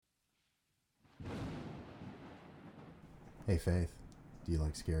Hey Faith, do you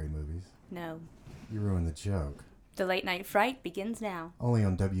like scary movies? No. You ruined the joke. The Late Night Fright begins now. Only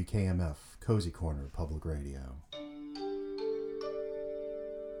on WKMF, Cozy Corner Public Radio.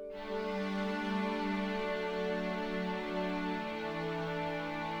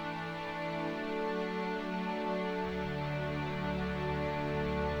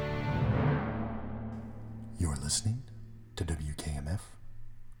 You're listening to WKMF,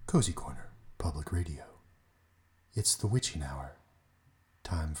 Cozy Corner Public Radio. It's the witching hour.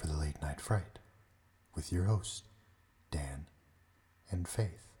 Time for the Late Night Fright with your hosts, Dan and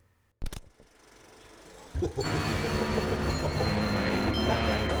Faith.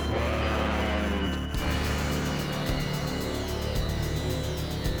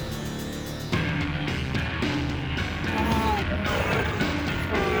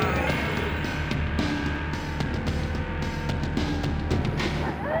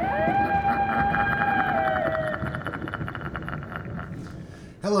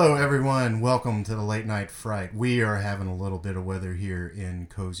 Hello everyone, welcome to the Late Night Fright. We are having a little bit of weather here in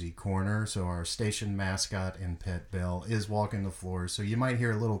Cozy Corner, so our station mascot and pet Belle is walking the floor, so you might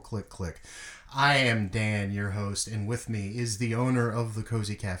hear a little click click. I am Dan, your host, and with me is the owner of the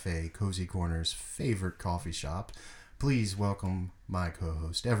Cozy Cafe, Cozy Corner's favorite coffee shop. Please welcome my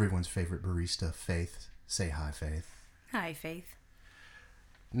co-host, everyone's favorite barista, Faith. Say hi, Faith. Hi, Faith.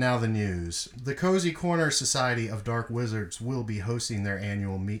 Now the news. The Cozy Corner Society of Dark Wizards will be hosting their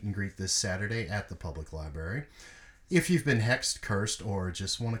annual meet and greet this Saturday at the public library. If you've been hexed, cursed, or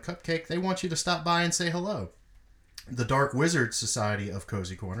just want a cupcake, they want you to stop by and say hello. The Dark Wizards Society of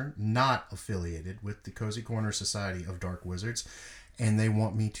Cozy Corner, not affiliated with the Cozy Corner Society of Dark Wizards, and they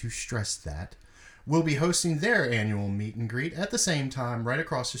want me to stress that, will be hosting their annual meet and greet at the same time right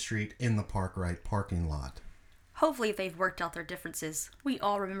across the street in the Parkrite parking lot. Hopefully they've worked out their differences. We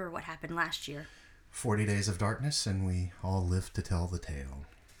all remember what happened last year. 40 days of darkness, and we all live to tell the tale.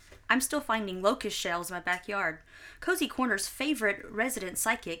 I'm still finding locust shells in my backyard. Cozy Corner's favorite resident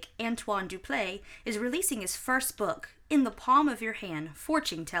psychic, Antoine Duplay, is releasing his first book, In the Palm of Your Hand,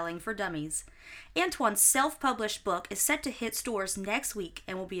 Fortune Telling for Dummies. Antoine's self-published book is set to hit stores next week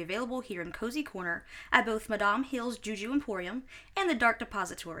and will be available here in Cozy Corner at both Madame Hill's Juju Emporium and the Dark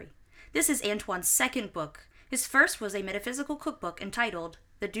Depository. This is Antoine's second book. His first was a metaphysical cookbook entitled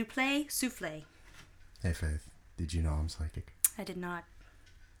The Duplay Soufflé. Hey Faith, did you know I'm psychic? I did not.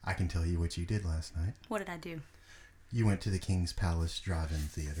 I can tell you what you did last night. What did I do? You went to the King's Palace Drive-In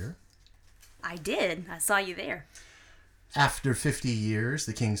Theater. I did. I saw you there. After 50 years,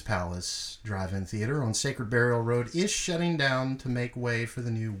 the King's Palace Drive-In Theater on Sacred Burial Road is shutting down to make way for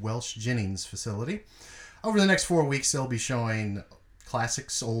the new Welsh Jennings facility. Over the next 4 weeks, they'll be showing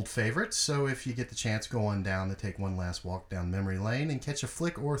classics, old favorites, so if you get the chance, go on down to take one last walk down memory lane and catch a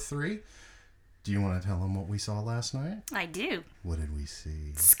flick or three. Do you want to tell them what we saw last night? I do. What did we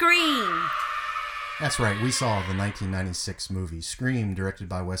see? Scream! That's right, we saw the 1996 movie Scream, directed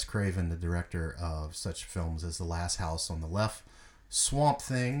by Wes Craven, the director of such films as The Last House on the Left, Swamp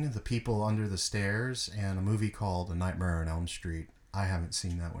Thing, The People Under the Stairs, and a movie called A Nightmare on Elm Street. I haven't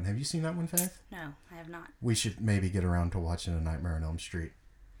seen that one. Have you seen that one, Faith? No, I have not. We should maybe get around to watching A Nightmare on Elm Street.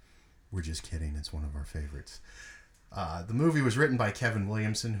 We're just kidding. It's one of our favorites. The movie was written by Kevin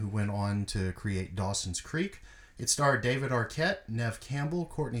Williamson, who went on to create Dawson's Creek. It starred David Arquette, Neve Campbell,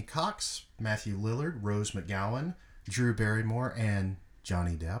 Courtney Cox, Matthew Lillard, Rose McGowan, Drew Barrymore, and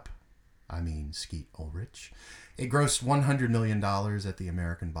Johnny Depp. Skeet Ulrich. It grossed $100 million at the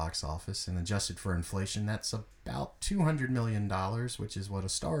American box office, and adjusted for inflation, that's about $200 million, which is what A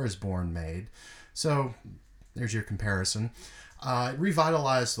Star is Born made. So, there's your comparison. It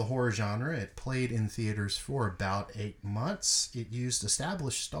revitalized the horror genre. It played in theaters for about 8 months. It used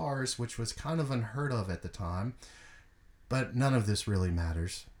established stars, which was kind of unheard of at the time. But none of this really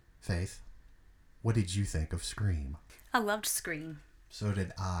matters. Faith, what did you think of Scream? I loved Scream. So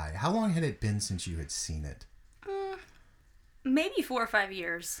did I. How long had it been since you had seen it? Maybe 4 or 5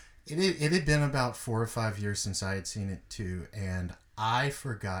 years. It had been about 4 or 5 years since I had seen it too, and I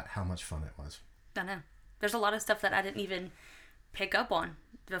forgot how much fun it was. I know. There's a lot of stuff that I didn't even pick up on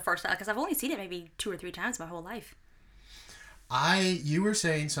the first time, because I've only seen it maybe 2 or 3 times my whole life. You were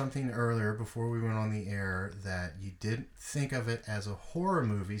saying something earlier before we went on the air that you didn't think of it as a horror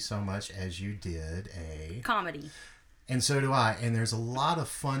movie so much as you did a comedy. And so do I. And there's a lot of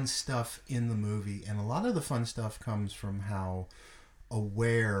fun stuff in the movie. And a lot of the fun stuff comes from how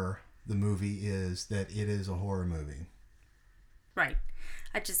aware the movie is that it is a horror movie. Right.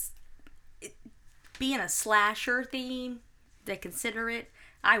 Being a slasher theme, they consider it.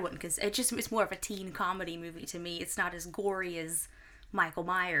 I wouldn't consider it. It's more of a teen comedy movie to me. It's not as gory as Michael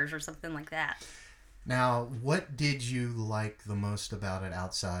Myers or something like that. Now, what did you like the most about it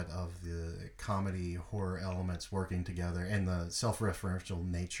outside of the comedy horror elements working together and the self-referential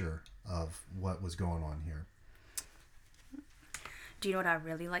nature of what was going on here? Do you know what I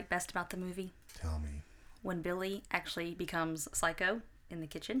really like best about the movie? Tell me. When Billy actually becomes Psycho in the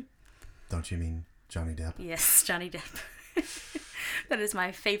kitchen. Don't you mean Johnny Depp? Yes, Johnny Depp. That is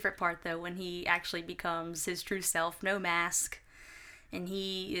my favorite part, though, when he actually becomes his true self, no mask, and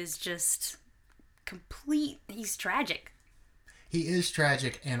he is just he's tragic. He is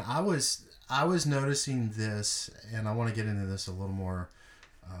tragic, and I was noticing this, and I want to get into this a little more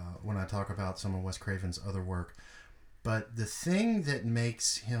when I talk about some of Wes Craven's other work. But the thing that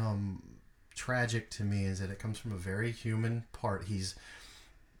makes him tragic to me is that it comes from a very human part.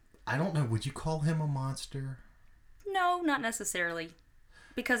 I don't know, would you call him a monster? No, not necessarily.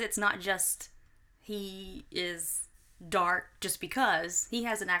 Because it's not just he is dark just because. He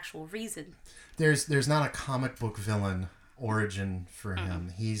has an actual reason. There's not a comic book villain origin for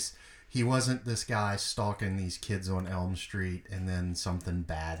him. He wasn't this guy stalking these kids on Elm Street and then something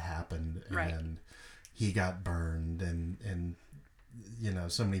bad happened and he got burned and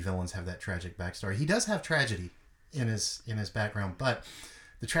so many villains have that tragic backstory. He does have tragedy in his background, but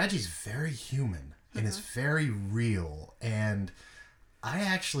the tragedy is very human and it's very real. And I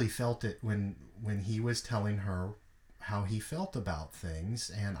actually felt it when he was telling her how he felt about things,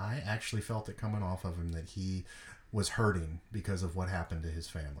 and I actually felt it coming off of him that he was hurting because of what happened to his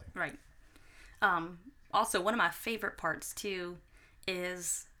family. Right. Also, one of my favorite parts, too,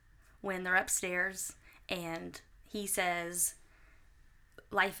 is when they're upstairs and he says,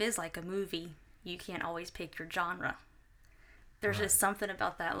 life is like a movie. You can't always pick your genre. There's just something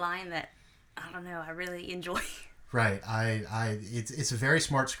about that line that, I don't know, I really enjoy. Right. It's a very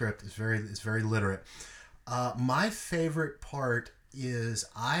smart script. It's very literate. My favorite part is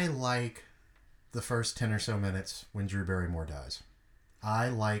I like the first 10 or so minutes when Drew Barrymore dies. I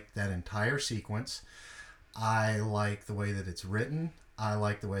like that entire sequence. I like the way that it's written. I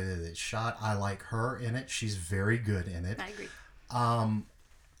like the way that it's shot. I like her in it. She's very good in it. I agree.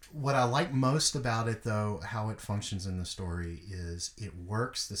 What I like most about it, though, how it functions in the story, is it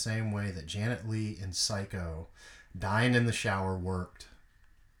works the same way that Janet Leigh in Psycho dying in the shower worked.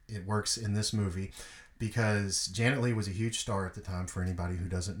 It works in this movie because Janet Leigh was a huge star at the time, for anybody who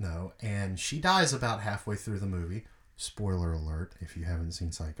doesn't know, and she dies about halfway through the movie. Spoiler alert, if you haven't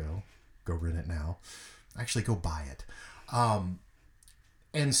seen Psycho, go rent it now. Actually, go buy it.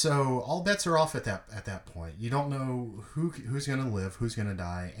 And so all bets are off at that point. You don't know who's going to live, who's going to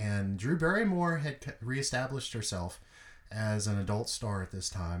die. And Drew Barrymore had reestablished herself as an adult star at this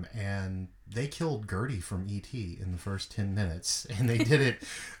time, and they killed Gertie from E.T. in the first 10 minutes, and they did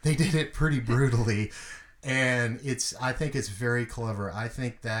it pretty brutally. And I think it's very clever. I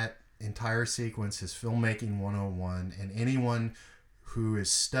think that entire sequence is filmmaking 101, and anyone who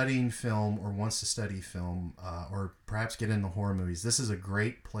is studying film or wants to study film or perhaps get into horror movies, this is a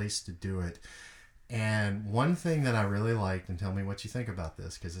great place to do it. And one thing that I really liked, and tell me what you think about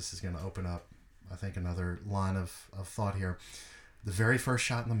this, because this is going to open up, I think, another line of thought here. The very first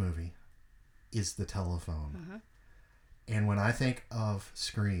shot in the movie is the telephone. Mm-hmm. And when I think of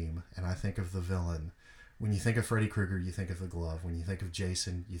Scream and I think of the villain, when you think of Freddy Krueger, you think of the glove. When you think of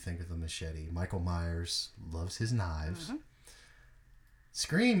Jason, you think of the machete. Michael Myers loves his knives. Mm-hmm.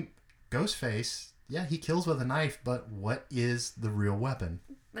 Scream, Ghostface, yeah, he kills with a knife, but what is the real weapon?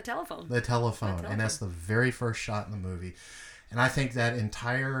 The telephone. The telephone. And that's the very first shot in the movie. And I think that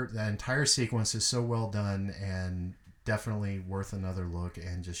entire sequence is so well done and definitely worth another look,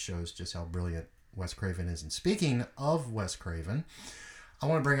 and just shows just how brilliant Wes Craven is. And speaking of Wes Craven, I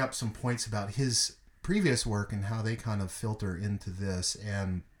want to bring up some points about his previous work and how they kind of filter into this.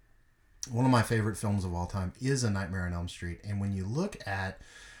 And one of my favorite films of all time is A Nightmare on Elm Street. And when you look at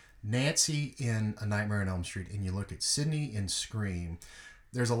Nancy in A Nightmare on Elm Street and you look at Sidney in Scream,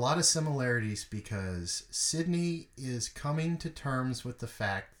 there's a lot of similarities because Sidney is coming to terms with the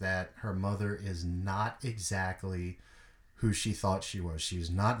fact that her mother is not exactly who she thought she was. She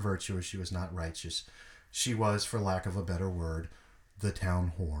was not virtuous. She was not righteous. She was, for lack of a better word, the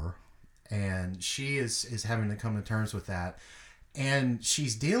town whore. And she is having to come to terms with that. And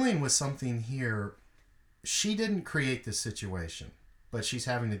she's dealing with something here. She didn't create this situation, but she's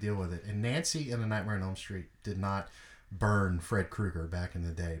having to deal with it. And Nancy in A Nightmare on Elm Street did not burn Fred Krueger back in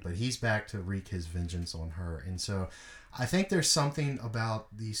the day, but he's back to wreak his vengeance on her. And so I think there's something about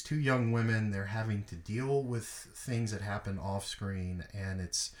these two young women. They're having to deal with things that happen off screen, and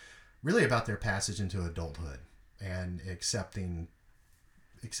it's really about their passage into adulthood and accepting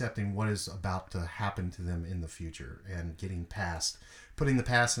accepting what is about to happen to them in the future and getting past, putting the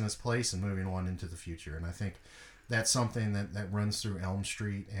past in its place and moving on into the future. And I think that's something that runs through Elm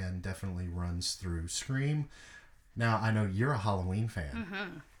Street and definitely runs through Scream. Now, I know you're a Halloween fan.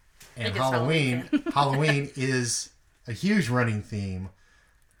 Mm-hmm. And Biggest Halloween Halloween is a huge running theme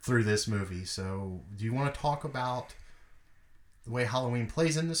through this movie. So, do you want to talk about the way Halloween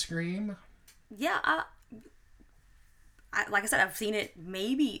plays into Scream? Yeah, like I said, I've seen it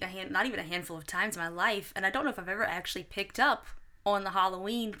maybe not even a handful of times in my life, and I don't know if I've ever actually picked up on the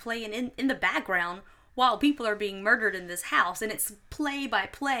Halloween playing in the background while people are being murdered in this house, and it's play by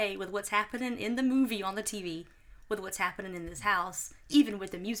play with what's happening in the movie on the TV, with what's happening in this house, even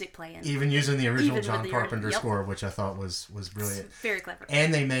with the music playing. Even using the original Even John with the Carpenter score, which I thought was brilliant. It's very clever.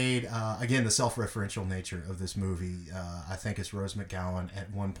 And they made, again, the self-referential nature of this movie. I think it's Rose McGowan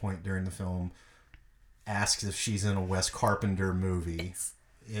at one point during the film asks if she's in a Wes Carpenter movie.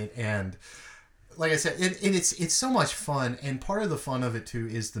 And like I said, it's so much fun. And part of the fun of it, too,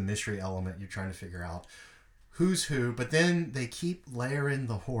 is the mystery element. You're trying to figure out who's who, but then they keep layering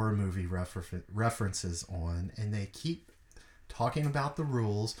the horror movie references on, and they keep talking about the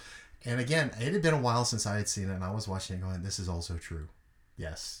rules. And again, it had been a while since I had seen it, and I was watching it going, this is also true.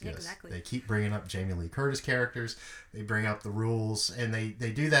 Yes. Exactly. They keep bringing up Jamie Lee Curtis characters. They bring up the rules, and they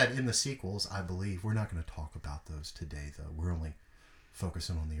do that in the sequels, I believe. We're not going to talk about those today, though. We're only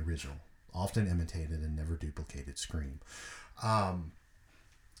focusing on the original, often imitated and never duplicated Scream.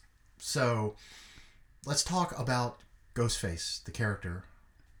 So let's talk about Ghostface, the character.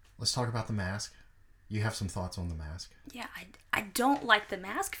 Let's talk about the mask. You have some thoughts on the mask. Yeah, I don't like the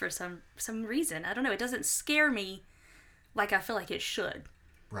mask for some reason. I don't know. It doesn't scare me like I feel like it should.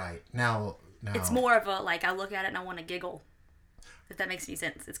 Right. Now it's more of a, like, I look at it and I want to giggle. If that makes any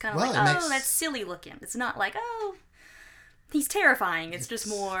sense. It's kind of that's silly looking. It's not like, oh, he's terrifying. It's just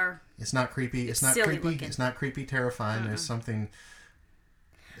more... It's not creepy. It's not creepy. Looking. It's not creepy, terrifying. Mm-hmm. There's something...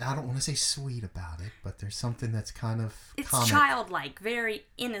 I don't want to say sweet about it, but there's something that's kind of It's comic, childlike, very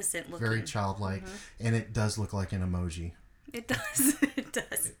innocent looking. very childlike, mm-hmm. And it does look like an emoji. It does. It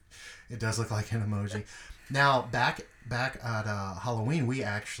does. It does look like an emoji. Now, back at Halloween, we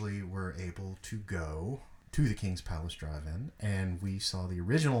actually were able to go to the King's Palace Drive-In, and we saw the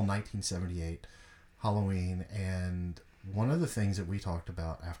original 1978 Halloween, and one of the things that we talked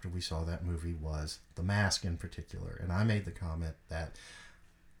about after we saw that movie was the mask in particular, and I made the comment that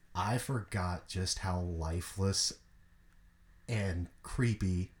I forgot just how lifeless and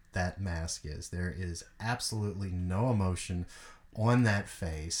creepy that mask is. There is absolutely no emotion on that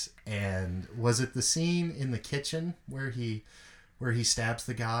face. And was it the scene in the kitchen where he stabs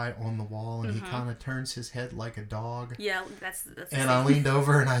the guy on the wall and mm-hmm. he kind of turns his head like a dog? Yeah, that's and I leaned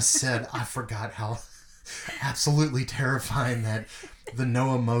over and I said, I forgot how absolutely terrifying that the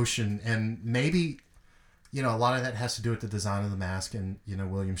no emotion, and maybe, you know, a lot of that has to do with the design of the mask, and, you know,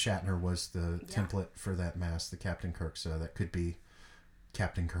 William Shatner was the template for that mask, the Captain Kirk, so that could be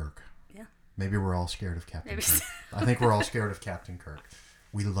Captain Kirk. Yeah. Maybe we're all scared of Captain Kirk. I think we're all scared of Captain Kirk.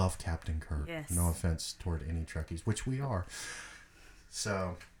 We love Captain Kirk. Yes. No offense toward any Trekkies, which we are.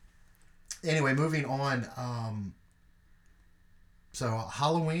 So, anyway, moving on. So,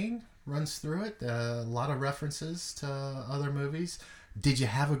 Halloween runs through it. A lot of references to other movies. Did you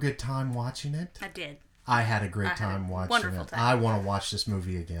have a good time watching it? I did. I had a great time watching it. I want to watch this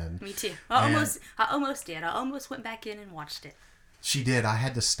movie again. Me too. I almost did. I almost went back in and watched it. She did. I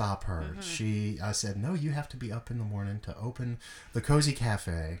had to stop her. Mm-hmm. I said, no, you have to be up in the morning to open the Cozy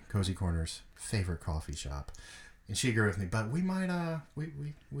Cafe, Cozy Corner's favorite coffee shop. And she agreed with me, but we might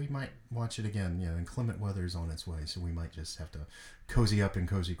we might watch it again. You know, inclement weather is on its way, so we might just have to cozy up in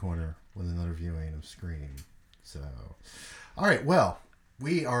Cozy Corner with another viewing of Scream. So, all right, well,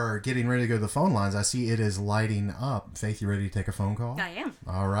 we are getting ready to go to the phone lines. I see it is lighting up. Faith, you ready to take a phone call? I am.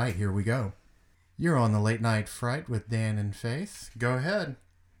 All right, here we go. You're on the Late Night Fright with Dan and Faith. Go ahead.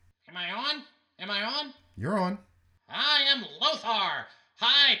 Am I on? Am I on? You're on. I am Lothar,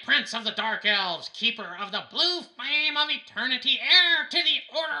 High Prince of the Dark Elves, Keeper of the Blue Flame of Eternity, Heir to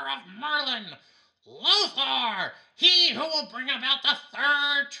the Order of Merlin. Lothar, he who will bring about the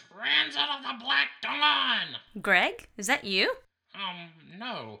third transit of the Black Dawn. Greg, is that you?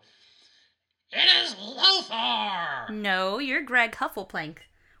 No. It is Lothar! No, you're Greg Huffleplank.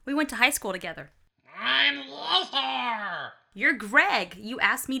 We went to high school together. I'm Lothar! You're Greg. You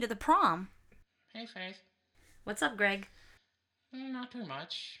asked me to the prom. Hey, Faith. What's up, Greg? Not too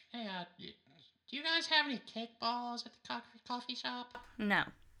much. Hey, do you guys have any cake balls at the coffee shop? No.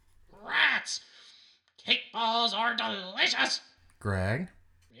 Rats! Cake balls are delicious! Greg?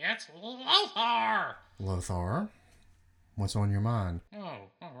 It's Lothar! Lothar? What's on your mind? Oh,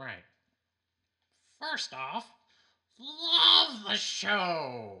 all right. First off, love the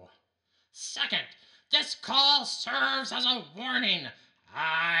show. Second, this call serves as a warning.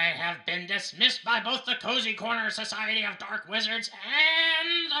 I have been dismissed by both the Cozy Corner Society of Dark Wizards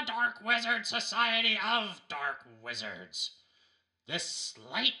and the Dark Wizard Society of Dark Wizards. This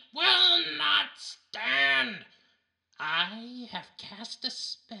slight will not stand. I have cast a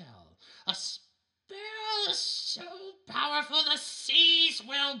spell. A spell so powerful the seas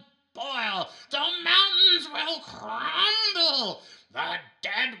will boil, the mountains will crumble, the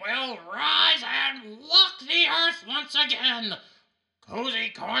dead will rise and walk the earth once again. Cozy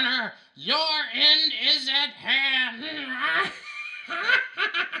Corner, your end is at hand.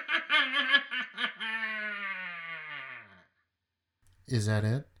 Is that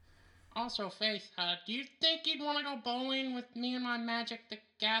it? Also, Faith, do you think you'd want to go bowling with me and my Magic the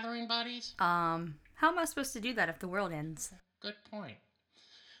Gathering buddies? How am I supposed to do that if the world ends? Good point.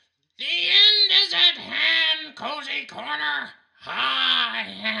 The end is at hand, Cozy Corner. I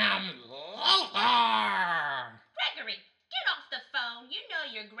am Lothar. Gregory, get off the phone. You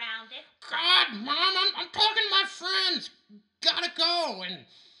know you're grounded. God, Mom, I'm talking to my friends. Gotta go. And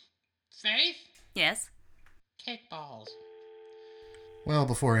Faith, Yes? cake balls. Well,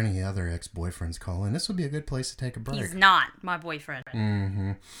 before any other ex-boyfriends call in, this would be a good place to take a break. He's not my boyfriend.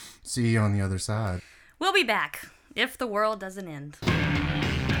 Mm-hmm. See you on the other side. We'll be back if the world doesn't end.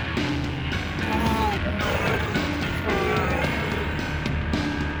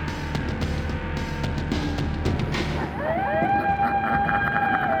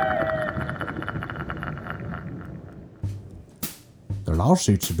 The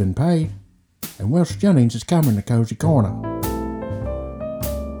lawsuits have been paid, and Welsh Jennings is coming to Cozy Corner.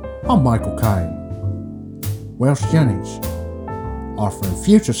 I'm Michael Caine. Welsh Jennings, offering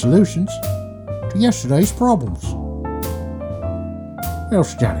future solutions to yesterday's problems.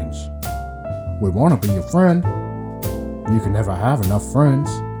 Welsh Jennings, we want to be your friend. You can never have enough friends.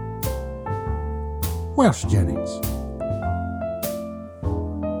 Welsh Jennings.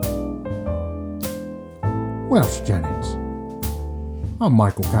 Welsh Jennings. I'm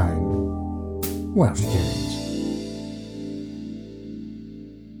Michael Caine. Welsh Jennings.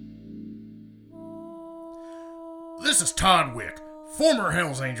 This is Todd Wick, former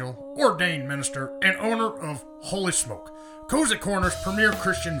Hells Angel, ordained minister, and owner of Holy Smoke, Cozy Corner's premier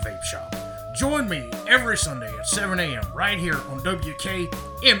Christian vape shop. Join me every Sunday at 7 a.m. right here on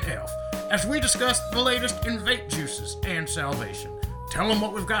WKMF as we discuss the latest in vape juices and salvation. Tell them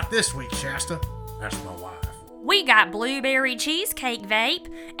what we've got this week, Shasta. That's my wife. We got blueberry cheesecake vape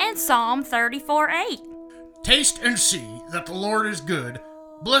and Psalm 34:8. Taste and see that the Lord is good.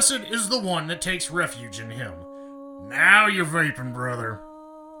 Blessed is the one that takes refuge in him. Now you're vaping, brother.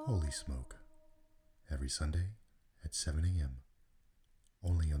 Holy Smoke. Every Sunday at 7 a.m.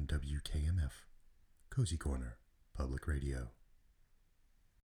 Only on WKMF. Cozy Corner Public Radio.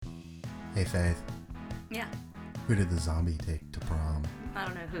 Hey, Faith. Yeah, Who did the zombie take to prom? I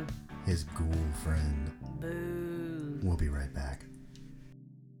don't know who. His ghoul friend. Boo. We'll be right back.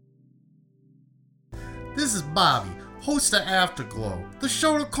 This is Bobby, host of Afterglow, the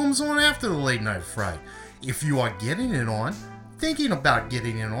show that comes on after the late night fright. If you are getting it on, thinking about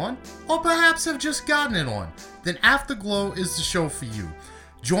getting it on, or perhaps have just gotten it on, then Afterglow is the show for you.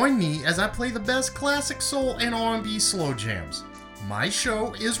 Join me as I play the best classic soul and R&B slow jams. My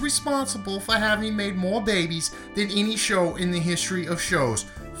show is responsible for having made more babies than any show in the history of shows.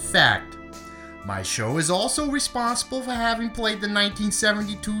 Fact. My show is also responsible for having played the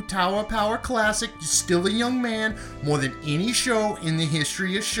 1972 Tower Power classic Still a Young Man more than any show in the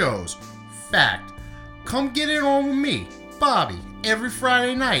history of shows. Fact. Come get it on with me, Bobby, every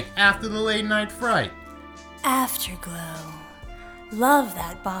Friday night after the late night fright. Afterglow. Love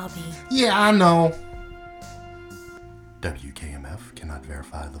that, Bobby. Yeah, I know. WKMF cannot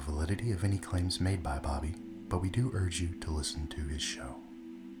verify the validity of any claims made by Bobby, but we do urge you to listen to his show.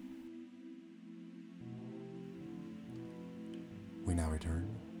 We now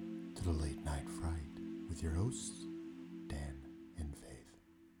return to the Late Night Fright with your hosts, Dan and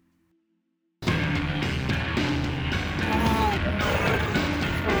Faith.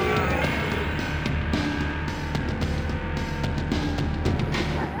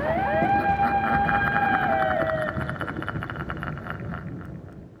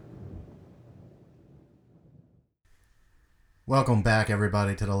 Welcome back,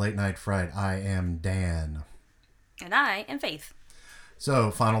 everybody, to the Late Night Fright. I am Dan. And I am Faith.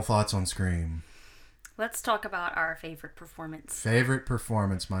 So, final thoughts on Scream. Let's talk about our favorite performance. Favorite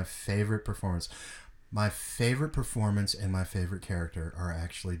performance, my favorite performance. My favorite performance and my favorite character are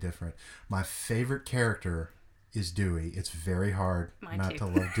actually different. My favorite character is Dewey. It's very hard Mine not too. to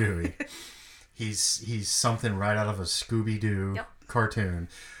love Dewey. He's something right out of a Scooby-Doo Yep. cartoon.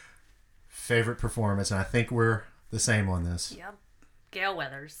 Favorite performance, and I think we're the same on this. Yep. Gail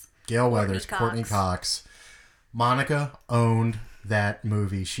Weathers. Gail Courtney Weathers, Cox. Courtney Cox. Monica owned that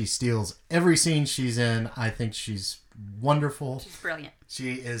movie. She steals every scene she's in. I think she's wonderful. She's brilliant.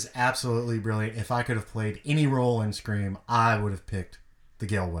 She is absolutely brilliant. If I could have played any role in Scream, I would have picked the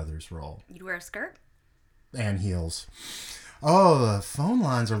Gail Weathers role. You'd wear a skirt? And heels. Oh, the phone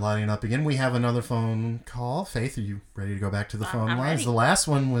lines are lighting up again. We have another phone call. Faith, are you ready to go back to the phone I'm lines? ready. The last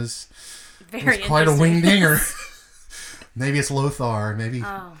one was Very quite a interesting. wingdinger. Maybe it's Lothar. Maybe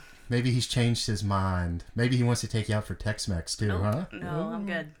Oh, maybe he's changed his mind. Maybe he wants to take you out for Tex-Mex too, huh? no, I'm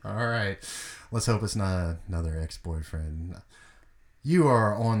good. All right. Let's hope it's not another ex-boyfriend. You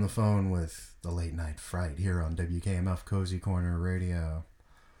are on the phone with the Late Night Fright here on WKMF Cozy Corner Radio.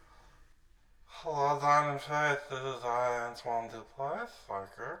 Hello, Dan and Faith. This is Antoine Duplass,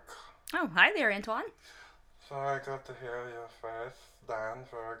 psychic. Oh, hi there, Antoine. Very good to hear your face, Dan.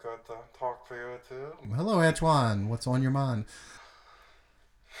 Very good to talk to you too. Hello, Antoine. What's on your mind?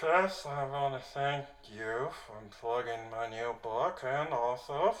 First, I want to thank you for plugging my new book and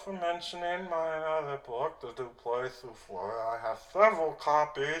also for mentioning my other book, The Duplass Souffle. I have several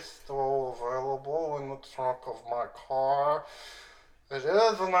copies still available in the trunk of my car. It is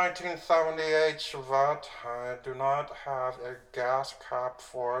a 1978 Chevette. I do not have a gas cap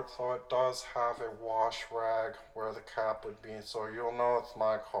for it, so it does have a wash rag where the cap would be, so you'll know it's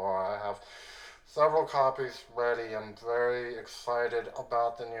my car. I have several copies ready. I'm very excited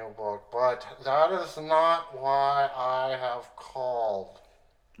about the new book, but that is not why I have called.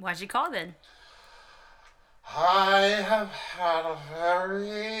 Why'd you call then? I have had a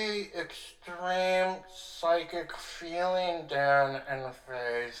very extreme psychic feeling, Dan and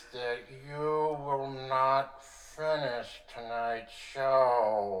Faith, that you will not finish tonight's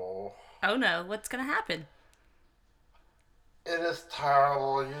show. Oh no, what's gonna happen? It is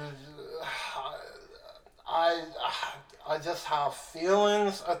terrible. I just have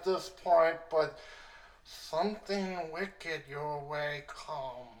feelings at this point, but something wicked your way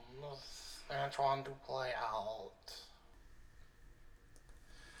comes. Antoine Duplass out.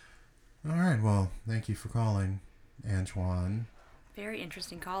 All right. Well, thank you for calling, Antoine. Very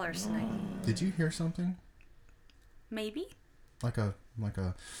interesting callers tonight. Did you hear something? Maybe? Like a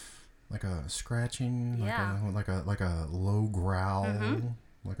scratching, Yeah. like a low growl,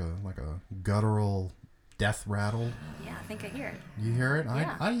 like a guttural death rattle. Yeah, I think I hear it. You hear it?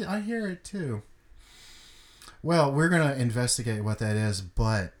 Yeah. I hear it too. Well, we're gonna investigate what that is,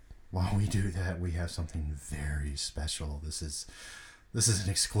 but while we do that, we have something very special. This is an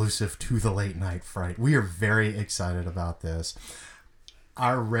exclusive to the Late Night Fright. We are very excited about this.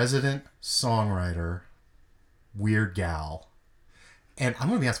 Our resident songwriter, Weird Gal, and I'm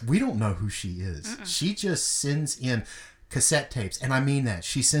going to be honest, we don't know who she is. She just sends in cassette tapes, and I mean that.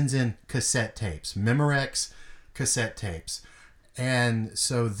 She sends in cassette tapes, Memorex cassette tapes. And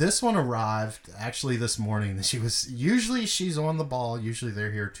so this one arrived actually this morning. Usually she's on the ball. Usually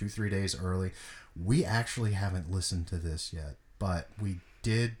they're here 2-3 days early. We actually haven't listened to this yet, but we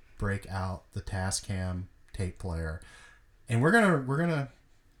did break out the Tascam tape player, and we're gonna.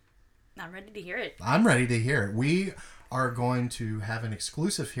 I'm ready to hear it. I'm ready to hear it. We are going to have an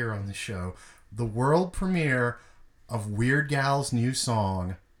exclusive here on the show, the world premiere of Weird Gal's new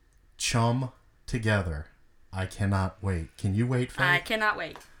song, "Chum Together." I cannot wait. Can you wait, Faith? I cannot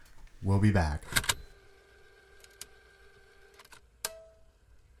wait. We'll be back.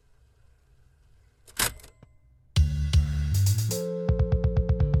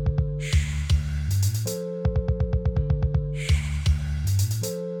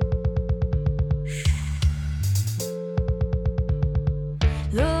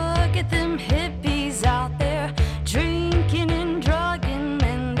 Look at them hippies out there drinking and drugging,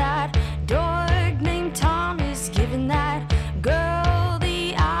 and that dork named Tom is giving that girl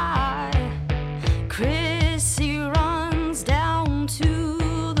the eye. Chrissy runs down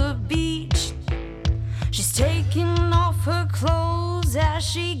to the beach. She's taking off her clothes as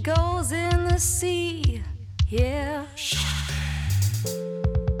she goes in the sea. Yeah.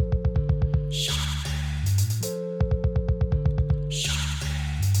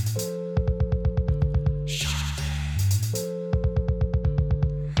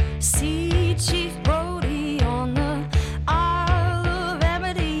 See Chief Brody on the Isle of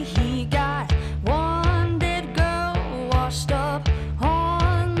Amity. He got one dead girl washed up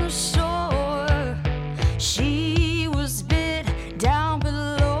on the shore. She was bit down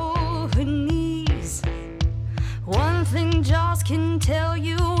below her knees. One thing Jaws can tell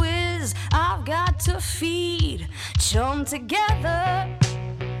you is I've got to feed, chum together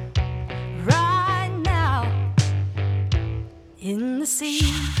right now in the sea.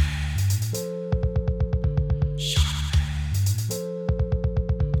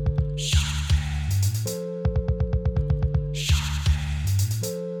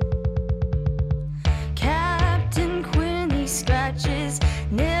 Captain Quinn, he scratches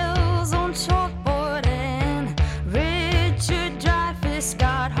nails on chalkboard, and Richard Dreyfuss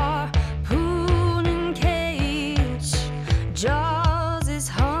got harpoon and cage. Jaws is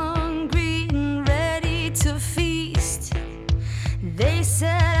hungry and ready to feast. They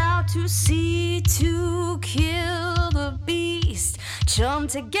set out to sea to kill the beast. Chum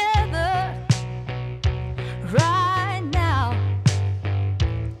together right now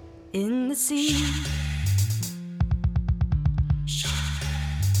in the sea.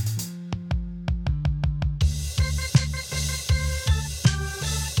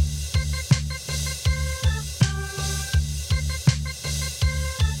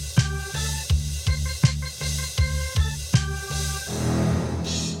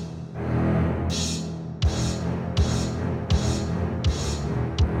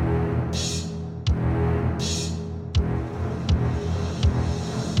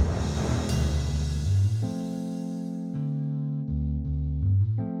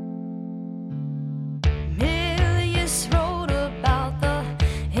 Milius wrote about the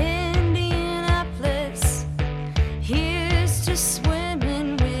Indianapolis. Here's to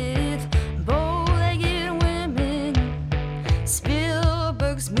swimming with bow-legged women.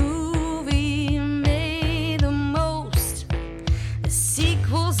 Spielberg's movie made the most. The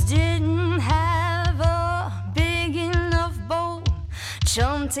sequels didn't have a big enough boat.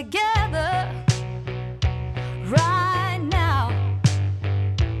 Chum together right now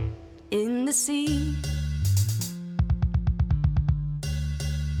in the sea.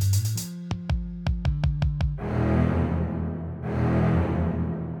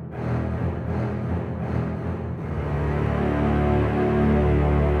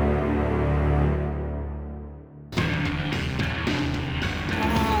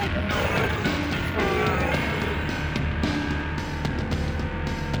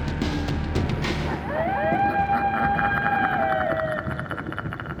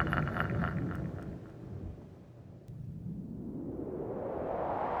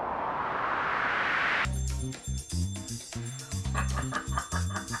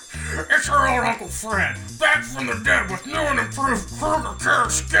 It's your old Uncle Fred, back from the dead with new and improved Kruger Care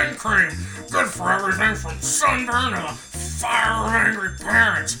Skin Cream. Good for everything from sunburn to the fire of angry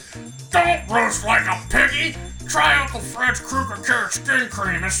parents. Don't roast like a piggy. Try Uncle Fred's Kruger Care Skin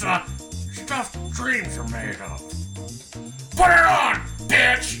Cream. It's the stuff dreams are made of. Put it on,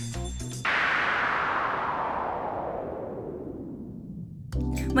 bitch!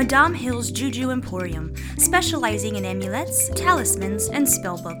 Madame Hill's Juju Emporium, specializing in amulets, talismans, and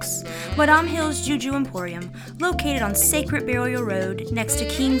spellbooks. Madame Hill's Juju Emporium, located on Sacred Burial Road next to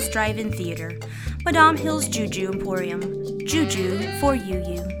King's Drive-In Theater. Madame Hill's Juju Emporium, Juju for you.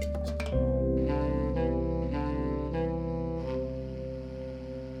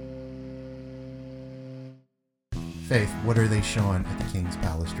 Faith, what are they showing at the King's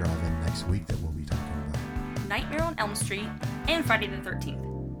Palace Drive-In next week that we'll be talking about? Nightmare on Elm Street and Friday the 13th.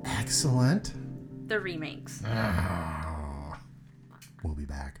 Excellent. The remakes. We'll be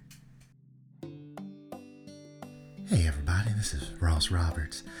back. Hey everybody, this is Ross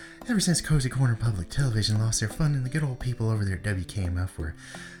Roberts. Ever since Cozy Corner Public Television lost their funding, the good old people over there at WKMF were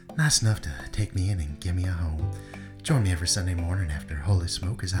nice enough to take me in and give me a home. Join me every Sunday morning after Holy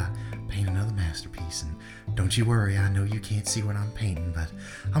Smoke as I paint another masterpiece. And don't you worry, I know you can't see what I'm painting, but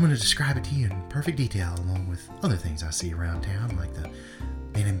I'm going to describe it to you in perfect detail along with other things I see around town, like the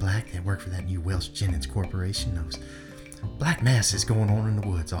men in black that work for that new Welsh Jennings Corporation, those black masses going on in the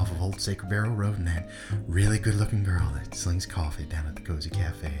woods off of Old Sacred Barrel Road, and that really good-looking girl that slings coffee down at the Cozy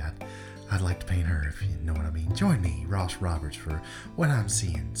Cafe. I'd like to paint her, if you know what I mean. Join me, Ross Roberts, for What I'm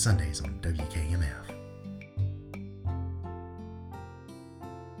Seeing, Sundays on WKMF.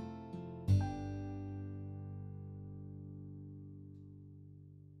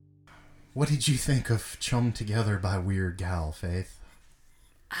 What did you think of Chum Together by Weird Gal, Faith?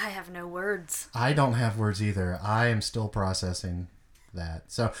 I have no words. I don't have words either. I am still processing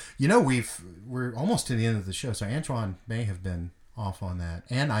that. So, you know, we're almost to the end of the show, so Antoine may have been off on that.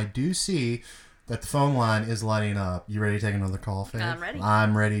 And I do see that the phone line is lighting up. You ready to take another call, Faith? I'm ready.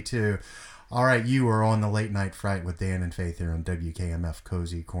 I'm ready too. All right, you are on the Late Night Fright with Dan and Faith here on WKMF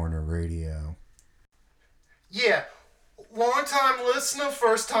Cozy Corner Radio. Yeah, long-time listener,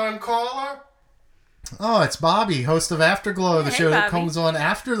 first-time caller. Oh, it's Bobby, host of Afterglow, the Hey, show that Bobby. comes on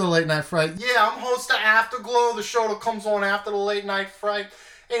after the Late Night Fright. Yeah, I'm host of Afterglow, the show that comes on after the Late Night Fright.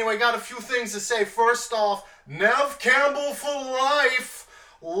 Anyway, got a few things to say. First off, Nev Campbell for life.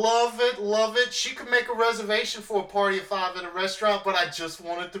 Love it, love it. She could make a reservation for a party of 5 at a restaurant, but I just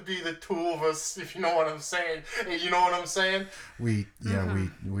want it to be the 2 of us, if you know what I'm saying. Hey, you know what I'm saying? We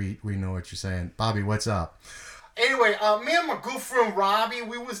know what you're saying. Bobby, what's up? Anyway, me and my good friend Robbie,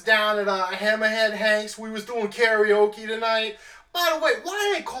 we was down at Hammerhead Hanks. We was doing karaoke tonight. By the way,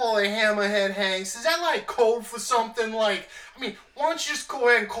 why do they call it Hammerhead Hanks? Is that like code for something? Like, I mean, why don't you just go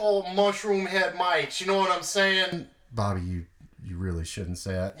ahead and call it Mushroom Head Mike's? You know what I'm saying? Bobby, you really shouldn't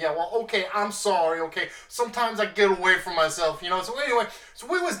say that. Yeah, well, okay, I'm sorry, okay. Sometimes I get away from myself, you know. So anyway,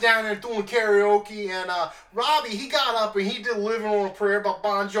 we was down there doing karaoke, and Robbie, he got up and he did Living on a Prayer by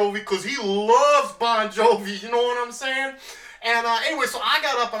Bon Jovi, because he loves Bon Jovi, you know what I'm saying? And anyway, so I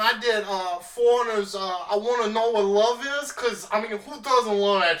got up and I did Foreigner's I Want to Know What Love Is, because, I mean, who doesn't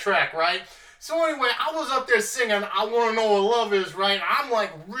love that track, right? So anyway, I was up there singing I Want to Know What Love Is, right? I'm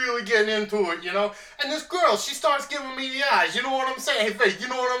like really getting into it, you know? And this girl, she starts giving me the eyes, you know what I'm saying? Hey, Faith, you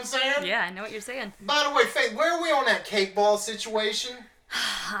know what I'm saying? Yeah, I know what you're saying. By the way, Faith, where are we on that cake ball situation?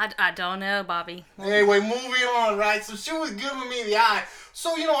 I don't know, Bobby. Anyway, moving on, right? So she was giving me the eye.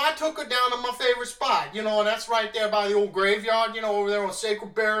 So, you know, I took her down to my favorite spot, you know, and that's right there by the old graveyard, you know, over there on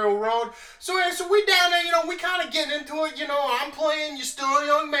Sacred Burial Road. So, yeah, so we down there, you know, we kind of getting into it, you know. I'm playing You're Still a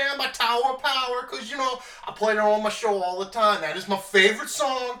Young Man by Tower of Power, because, you know, I play it on my show all the time. That is my favorite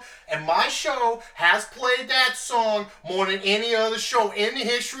song, and my show has played that song more than any other show in the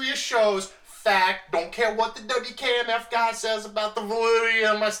history of shows. Fact, don't care what the WKMF guy says about the validity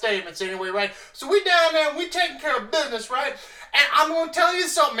of my statements anyway, right? So we down there, we taking care of business, right? And I'm gonna tell you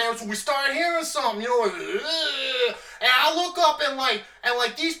something, man. So we start hearing something, you know, like, ugh. And I look up and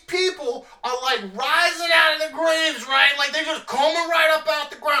like these people are like rising out of their graves, right? Like they're just coming right up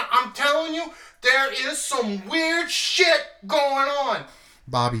out the ground. I'm telling you, there is some weird shit going on.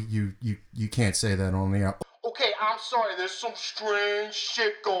 Bobby, you can't say that on the air. Okay, I'm sorry, there's some strange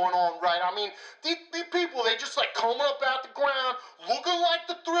shit going on, right? I mean, these people, they just like come up out the ground, looking like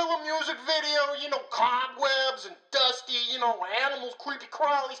the Thriller music video, you know, cobwebs and dusty, you know, animals, creepy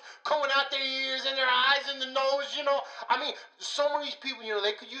crawlies coming out their ears and their eyes and the nose, you know. I mean, some of these people, you know,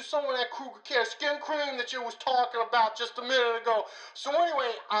 they could use some of that Kruger Care skin cream that you was talking about just a minute ago. So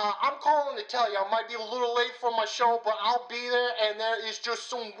anyway, I'm calling to tell you, I might be a little late for my show, but I'll be there, and there is just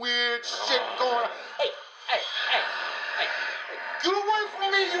some weird shit going on. Hey, get away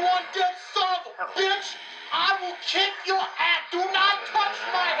from me, you undead son of a bitch! I will kick your ass! Do not touch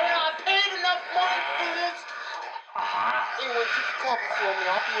my hair! I paid enough money for this! Anyway, keep the coffee for me.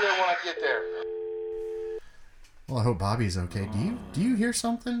 I'll be there when I get there. Well, I hope Bobby's okay. Do you hear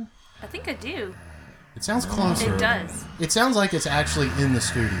something? I think I do. It sounds closer. It does. It sounds like it's actually in the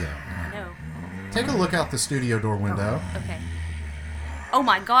studio. I know. Take a look out the studio door window. Okay. Oh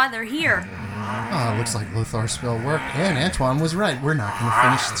my God, they're here. Oh, it looks like Lothar's spell worked, and Antoine was right. We're not going to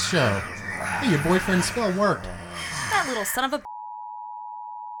finish the show. Hey, your boyfriend's spell worked. That little son of a...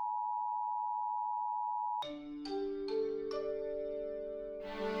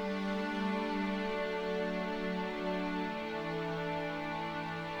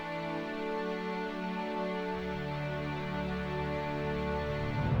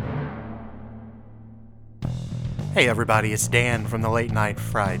 Hey everybody, it's Dan from the Late Night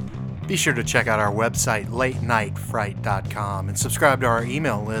Fright. Be sure to check out our website, latenightfright.com, and subscribe to our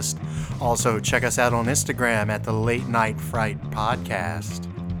email list. Also, check us out on Instagram at the Late Night Fright Podcast.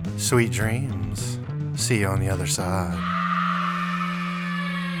 Sweet dreams. See you on the other side.